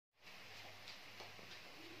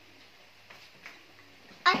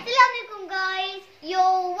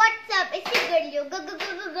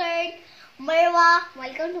girl. Marwa,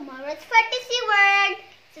 welcome to Marwa's Fantasy World.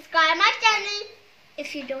 Subscribe my channel.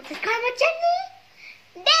 If you don't subscribe my channel,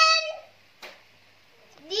 then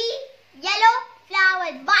the yellow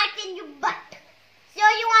flower bites in your butt. So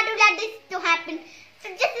you want to let this to happen. So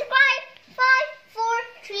just subscribe. 5, 4,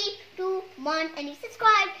 3, 2, 1 and you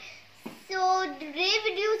subscribe. So today's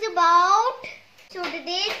video is about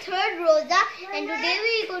today is third rosa and today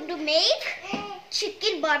we are going to make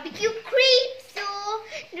chicken barbecue crepes. So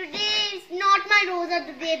today is not my rosa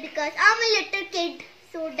today because I'm a little kid,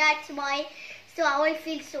 so that's why. So I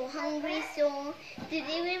feel so hungry. So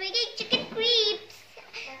today we're making chicken crepes.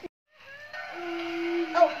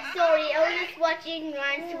 Oh, sorry, I was just watching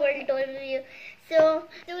Ryan's World Overview. So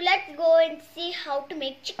let's go and see how to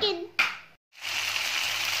make chicken.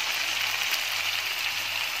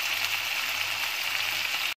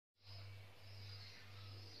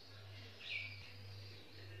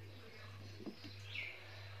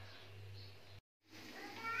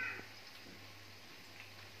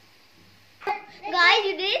 Guys,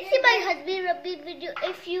 you didn't see my husband Rabbi video.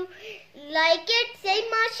 If you like it, say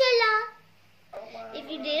mashallah. If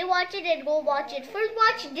you didn't watch it, then go watch it. First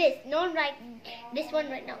watch this, not right this one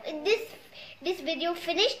right now. If this video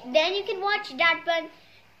finished, then you can watch that one.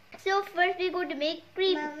 So first we're going to make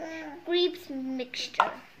crepes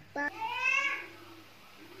mixture.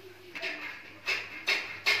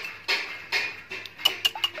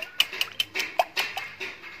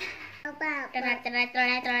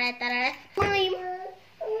 Slime.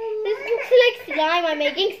 This looks like slime. I'm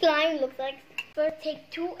making slime. Looks like. First take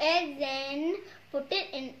 2 eggs and put it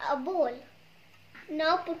in a bowl.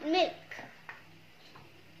 Now put milk.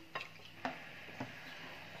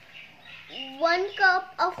 1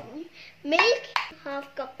 cup of milk,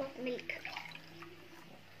 half cup of milk.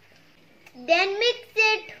 Then mix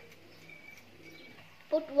it.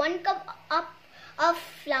 Put 1 cup up of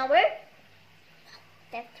flour.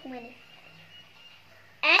 That's too many.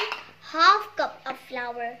 And half cup of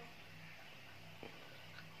flour.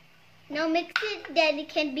 Now mix it, then it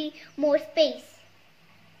can be more space.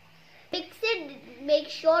 Mix it, make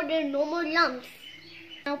sure there are no more lumps.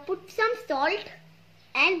 Now put some salt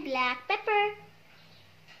and black pepper.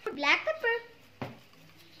 Black pepper.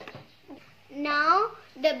 Now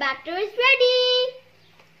the batter is ready.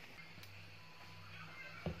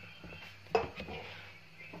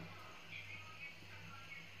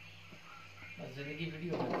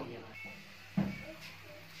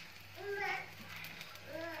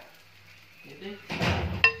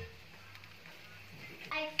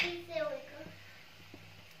 I feel so good.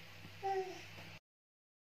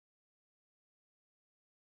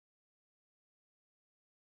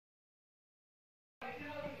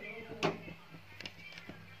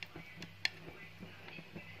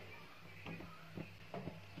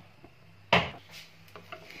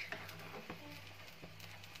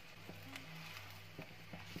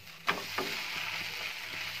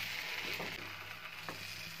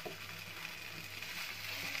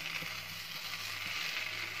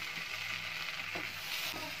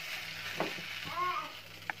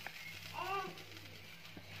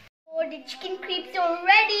 The chicken crepes are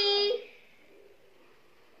ready.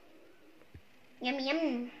 Yummy,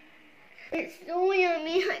 yum. It's so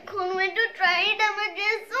yummy. I can't wait to try it. I'm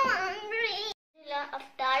just so hungry.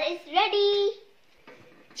 Aftaar is ready.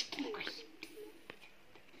 Chicken crepes.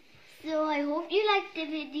 So I hope you liked the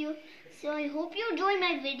video. So I hope you enjoyed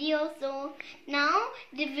my video. So now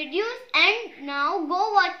the videos and now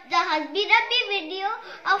go watch the Husby Rabbi video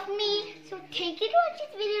of me. So thank you to watch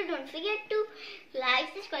this video. Don't forget to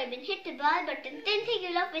like, subscribe and hit the bell button. Then thank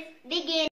you love is begin.